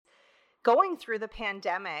Going through the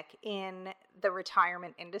pandemic in the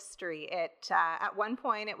retirement industry, at one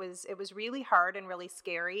point it was really hard and really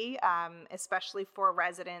scary, especially for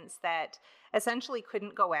residents that essentially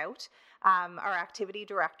couldn't go out. Our activity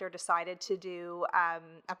director decided to do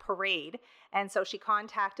a parade, and so she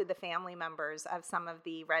contacted the family members of some of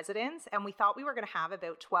the residents, and we thought we were going to have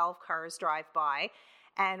about 12 cars drive by.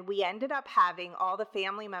 And we ended up having all the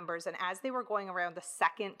family members, and as they were going around the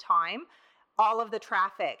second time, all of the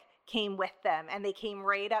traffic came with them, and they came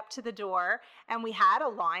right up to the door, and we had a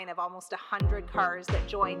line of almost 100 cars that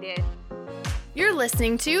joined in. You're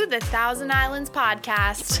listening to the Thousand Islands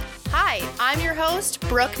Podcast. Hi, I'm your host,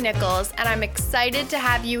 Brooke Nichols, and I'm excited to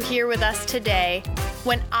have you here with us today.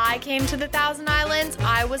 When I came to the Thousand Islands,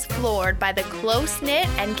 I was floored by the close-knit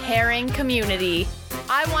and caring community.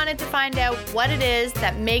 I wanted to find out what it is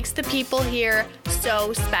that makes the people here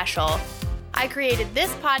so special. I created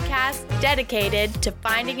this podcast dedicated to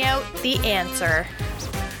finding out the answer.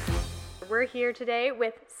 We're here today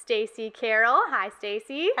with Stacey Carroll. Hi,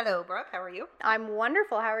 Stacey. Hello, Brooke. How are you? I'm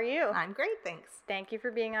wonderful. How are you? I'm great, thanks. Thank you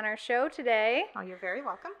for being on our show today. Oh, you're very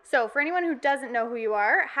welcome. So, for anyone who doesn't know who you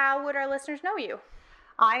are, how would our listeners know you?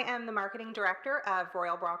 I am the marketing director of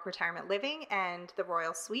Royal Brock Retirement Living and the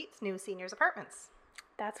Royal Suites New Seniors Apartments.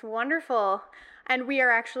 That's wonderful. And we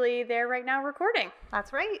are actually there right now recording.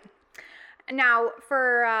 That's right. Now,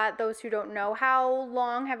 for those who don't know, how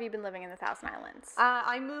long have you been living in the Thousand Islands?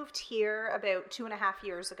 I moved here about 2.5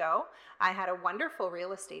 years ago. I had a wonderful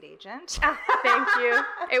real estate agent. Thank you.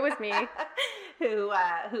 It was me. who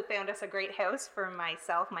found us a great house for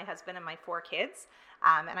myself, my husband, and my 4 kids.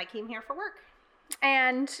 And I came here for work.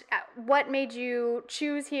 And what made you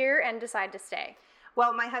choose here and decide to stay?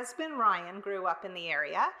 Well, my husband, Ryan, grew up in the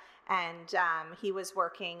area, and he was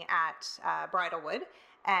working at Bridalwood.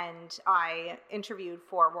 And I interviewed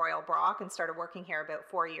for Royal Brock and started working here about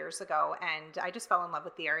 4 years ago. And I just fell in love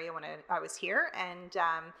with the area when I was here, and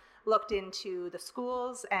looked into the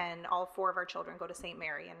schools, and all 4 of our children go to St.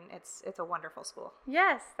 Mary, and it's a wonderful school.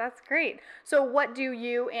 Yes, that's great. So what do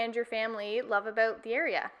you and your family love about the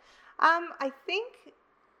area? I think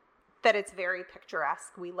that it's very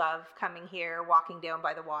picturesque. We love coming here, walking down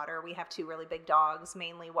by the water. We have 2 really big dogs.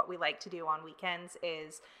 Mainly what we like to do on weekends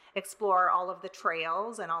is explore all of the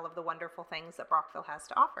trails and all of the wonderful things that Brockville has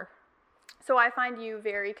to offer. So I find you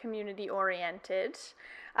very community oriented.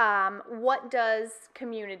 What does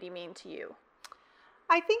community mean to you?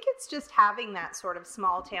 I think it's just having that sort of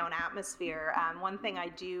small town atmosphere. One thing I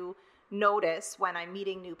do notice when I'm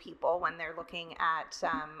meeting new people when they're looking at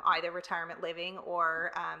either retirement living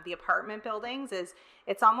or the apartment buildings is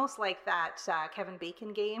it's almost like that Kevin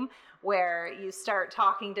Bacon game where you start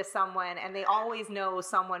talking to someone and they always know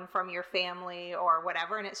someone from your family or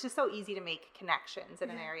whatever, and it's just so easy to make connections in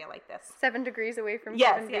an area like this. 7 degrees away from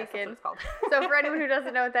Yes, Kevin Bacon. that's what it's called. So for anyone who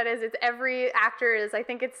doesn't know what that is, it's every actor is, I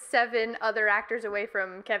think it's 7 other actors away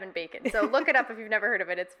from Kevin Bacon. So look it up if you've never heard of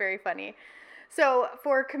it. It's very funny. So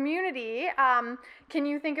for community, can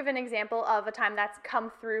you think of an example of a time that's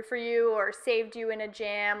come through for you or saved you in a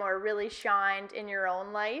jam or really shined in your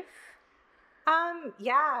own life?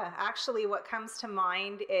 Yeah, actually what comes to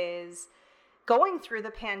mind is going through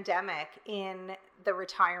the pandemic in the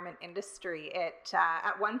retirement industry.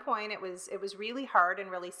 At one point it was really hard and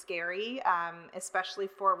really scary, especially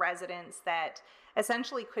for residents that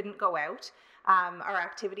essentially couldn't go out. Our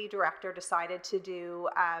activity director decided to do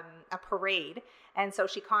a parade, and so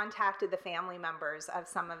she contacted the family members of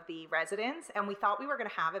some of the residents, and we thought we were going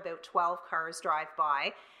to have about 12 cars drive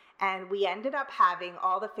by, and we ended up having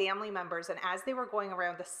all the family members, and as they were going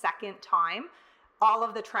around the second time, all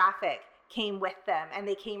of the traffic came with them, and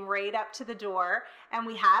they came right up to the door, and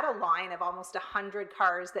we had a line of almost 100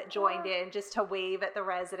 cars that joined in just to wave at the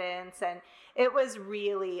residents, and it was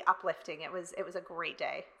really uplifting. It was a great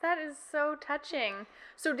day. That is so touching.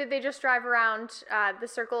 So did they just drive around the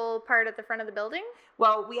circle part at the front of the building?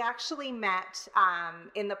 Well, we actually met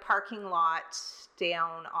in the parking lot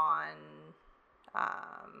down on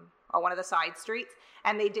one of the side streets,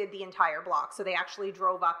 and they did the entire block. So they actually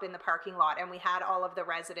drove up in the parking lot, and we had all of the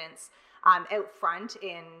residents out front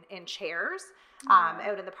in chairs,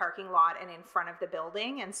 out in the parking lot and in front of the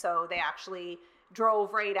building. And so they actually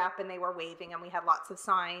drove right up and they were waving, and we had lots of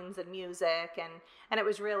signs and music, and it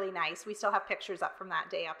was really nice. We still have pictures up from that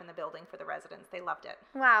day up in the building for the residents. They loved it.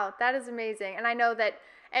 Wow, that is amazing. And I know that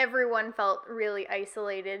everyone felt really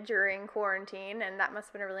isolated during quarantine, and that must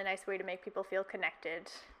have been a really nice way to make people feel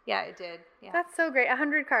connected. Yeah, it did. Yeah. That's so great.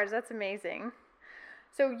 100 cars, that's amazing.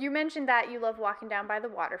 So you mentioned that you love walking down by the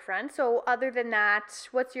waterfront. So other than that,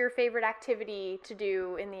 what's your favorite activity to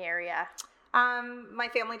do in the area? My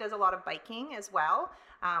family does a lot of biking as well.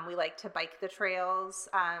 We like to bike the trails.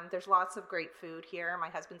 There's lots of great food here. My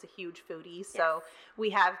husband's a huge foodie, so we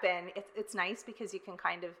have been, it's nice because you can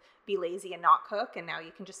kind of be lazy and not cook, and now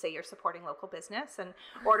you can just say you're supporting local business and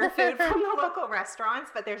order food from the local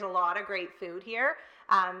restaurants, but there's a lot of great food here.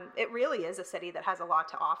 It really is a city that has a lot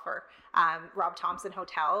to offer. Rob Thompson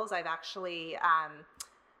Hotels, I've actually...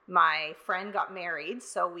 my friend got married,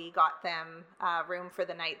 so we got them a room for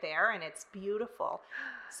the night there, and it's beautiful.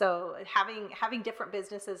 So having different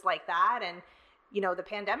businesses like that, and the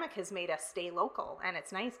pandemic has made us stay local, and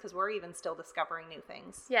it's nice because we're even still discovering new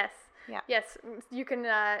things. Yes. Yeah. Yes. You can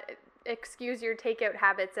excuse your takeout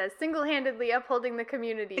habits as single-handedly upholding the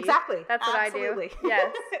community. Exactly. That's what Absolutely. I do.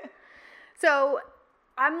 Yes. So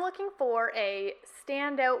I'm looking for a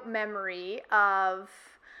standout memory of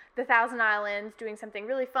the Thousand Islands, doing something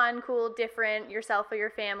really fun, cool, different, yourself or your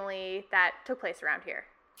family, that took place around here.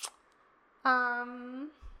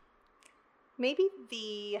 Maybe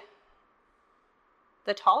the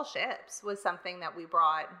tall ships was something that we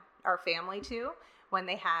brought our family to when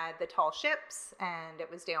they had the tall ships, and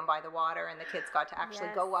it was down by the water, and the kids got to actually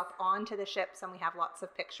go up onto the ships, and we have lots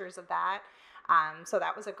of pictures of that. So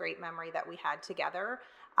that was a great memory that we had together.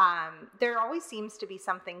 There always seems to be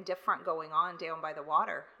something different going on down by the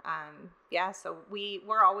water. So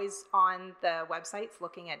we're always on the websites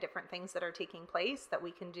looking at different things that are taking place that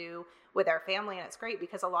we can do with our family, and it's great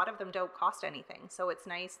because a lot of them don't cost anything. So it's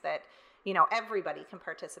nice that, everybody can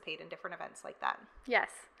participate in different events like that.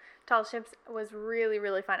 Yes. Tall Ships was really,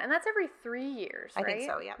 really fun. And that's every 3 years, right? I think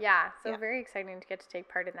so, yeah. Yeah, so very exciting to get to take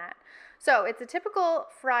part in that. So it's a typical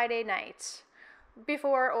Friday night.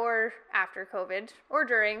 Before or after COVID, or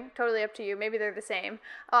during, totally up to you. Maybe they're the same.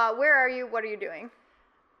 Where are you? What are you doing?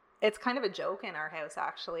 It's kind of a joke in our house,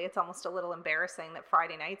 actually. It's almost a little embarrassing that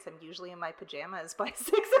Friday nights I'm usually in my pajamas by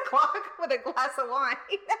 6 o'clock with a glass of wine.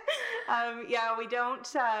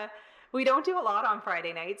 We don't do a lot on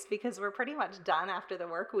Friday nights because we're pretty much done after the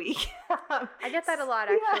work week. I get that a lot,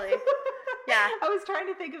 actually. Yeah. I was trying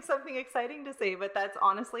to think of something exciting to say, but that's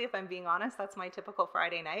honestly, if I'm being honest, that's my typical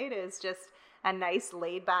Friday night, is just a nice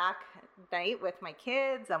laid back night with my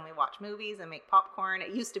kids, and we watch movies and make popcorn.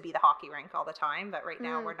 It used to be the hockey rink all the time, but right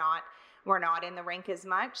now we're not in the rink as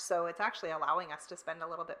much. So it's actually allowing us to spend a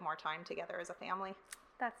little bit more time together as a family.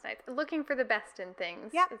 That's nice. Looking for the best in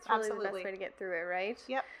things. Yeah, it's really absolutely the best way to get through it, right?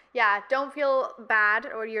 Yep. Yeah, don't feel bad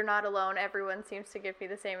or you're not alone. Everyone seems to give me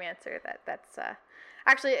the same answer. That's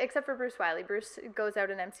actually, except for Bruce Wiley. Bruce goes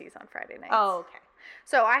out and MCs on Friday nights. Oh, okay.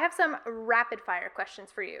 So I have some rapid fire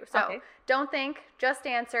questions for you. So Don't think, just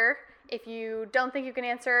answer. If you don't think you can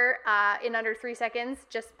answer in under 3 seconds,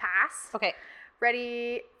 just pass. Okay.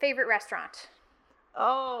 Ready? Favorite restaurant?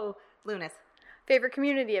 Oh, Luna's. Favorite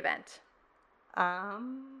community event?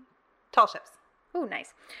 Tall Ships. Oh,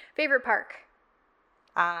 nice. Favorite park?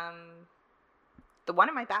 The one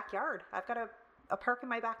in my backyard. I've got a park in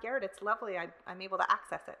my backyard. It's lovely. I'm able to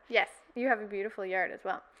access it. Yes, you have a beautiful yard as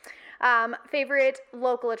well. Favorite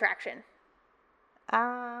local attraction?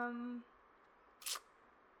 I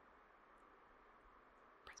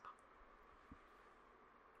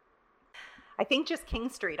think just King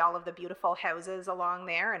Street, all of the beautiful houses along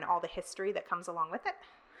there and all the history that comes along with it.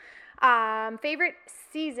 Favorite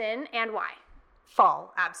season and why?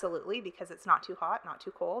 Fall, absolutely, because it's not too hot, not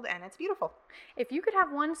too cold, and it's beautiful. If you could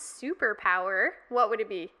have one superpower, what would it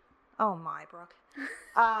be? Oh my, Brooke.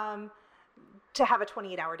 To have a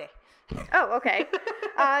 28-hour day. Oh, okay.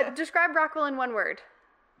 Describe Brockville in one word.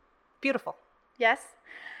 Beautiful. Yes.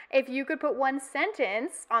 If you could put one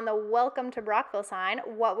sentence on the Welcome to Brockville sign,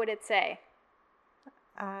 what would it say?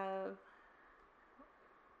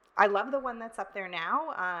 I love the one that's up there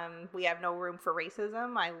now. We have no room for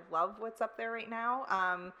racism. I love what's up there right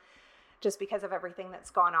now, just because of everything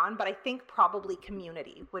that's gone on. But I think probably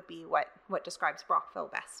community would be what describes Brockville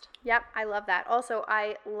best. Yep, I love that. Also,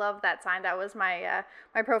 I love that sign. That was my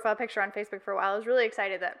my profile picture on Facebook for a while. I was really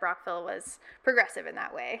excited that Brockville was progressive in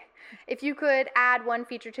that way. If you could add one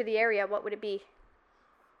feature to the area, what would it be?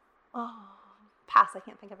 Oh, pass. I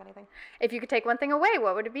can't think of anything. If you could take one thing away,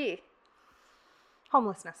 what would it be?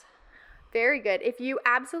 Homelessness. Very good. If you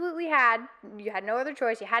absolutely had no other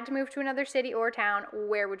choice, you had to move to another city or town,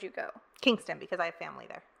 where would you go? Kingston, because I have family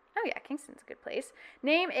there. Oh yeah, Kingston's a good place.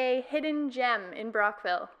 Name a hidden gem in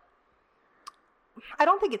Brockville. I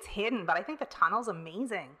don't think it's hidden, but I think the tunnel's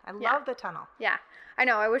amazing. I love the tunnel. Yeah, I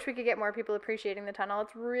know. I wish we could get more people appreciating the tunnel.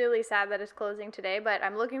 It's really sad that it's closing today, but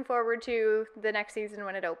I'm looking forward to the next season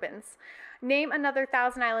when it opens. Name another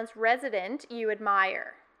Thousand Islands resident you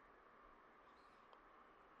admire.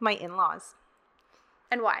 My in-laws.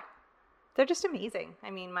 And why? They're just amazing. I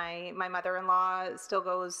mean, my mother-in-law still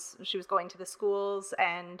goes, she was going to the schools,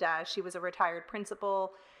 and she was a retired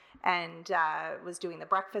principal and was doing the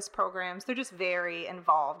breakfast programs. They're just very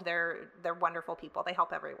involved. They're wonderful people. They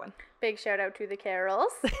help everyone. Big shout out to the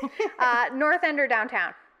Carols. North End or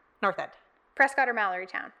downtown? North End. Prescott or Mallory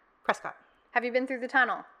Town? Prescott. Have you been through the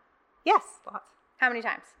tunnel? Yes, lots. How many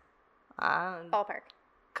times? Ballpark.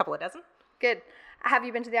 Couple of dozen. Good. Have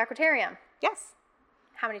you been to the Aquatarium? Yes.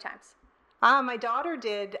 How many times? My daughter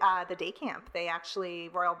did the day camp. They actually,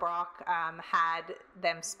 Royal Brock had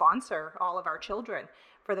them sponsor all of our children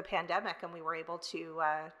for the pandemic, and we were able to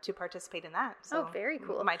participate in that. So very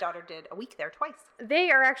cool. My daughter did a week there twice.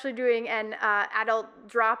 They are actually doing an adult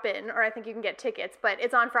drop-in, or I think you can get tickets, but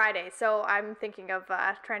it's on Friday, so I'm thinking of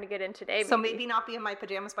trying to get in today. So maybe not be in my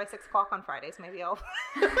pajamas by 6 o'clock on Fridays. Maybe I'll...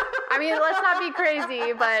 I mean, let's not be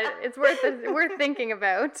crazy, but it's worth thinking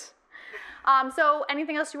about. So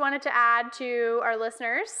anything else you wanted to add to our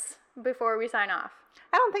listeners before we sign off?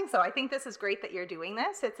 I don't think so. I think this is great that you're doing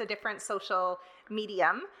this. It's a different social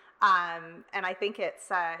medium. And I think it's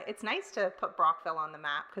nice to put Brockville on the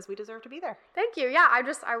map because we deserve to be there. Thank you. Yeah,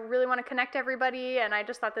 I really want to connect everybody, and I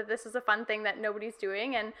just thought that this is a fun thing that nobody's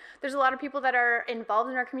doing, and there's a lot of people that are involved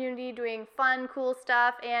in our community doing fun, cool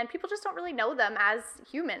stuff, and people just don't really know them as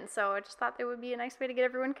humans, so I just thought it would be a nice way to get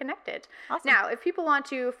everyone connected. Awesome. Now, if people want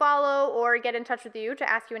to follow or get in touch with you to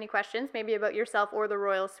ask you any questions, maybe about yourself or the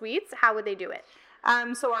Royal Suites, how would they do it?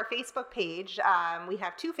 So our Facebook page, we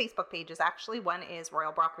have 2 Facebook pages actually. One is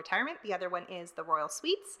Royal Brock Retirement. The other one is the Royal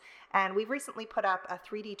Suites. And we've recently put up a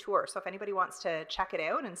 3D tour. So if anybody wants to check it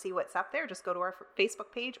out and see what's up there, just go to our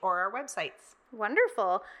Facebook page or our websites.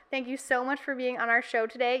 Wonderful. Thank you so much for being on our show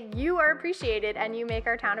today. You are appreciated, and you make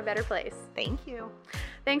our town a better place. Thank you.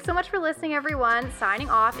 Thanks so much for listening, everyone. Signing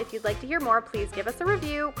off. If you'd like to hear more, please give us a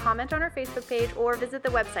review, comment on our Facebook page, or visit the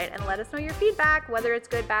website and let us know your feedback, whether it's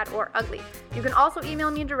good, bad, or ugly. You can also email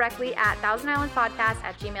me directly at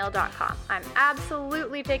thousandislandspodcast@gmail.com. I'm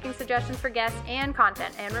absolutely taking suggestions for guests and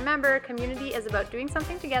content. And remember, community is about doing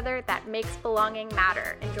something together that makes belonging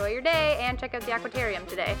matter. Enjoy your day and check out the Aquatarium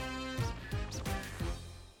today.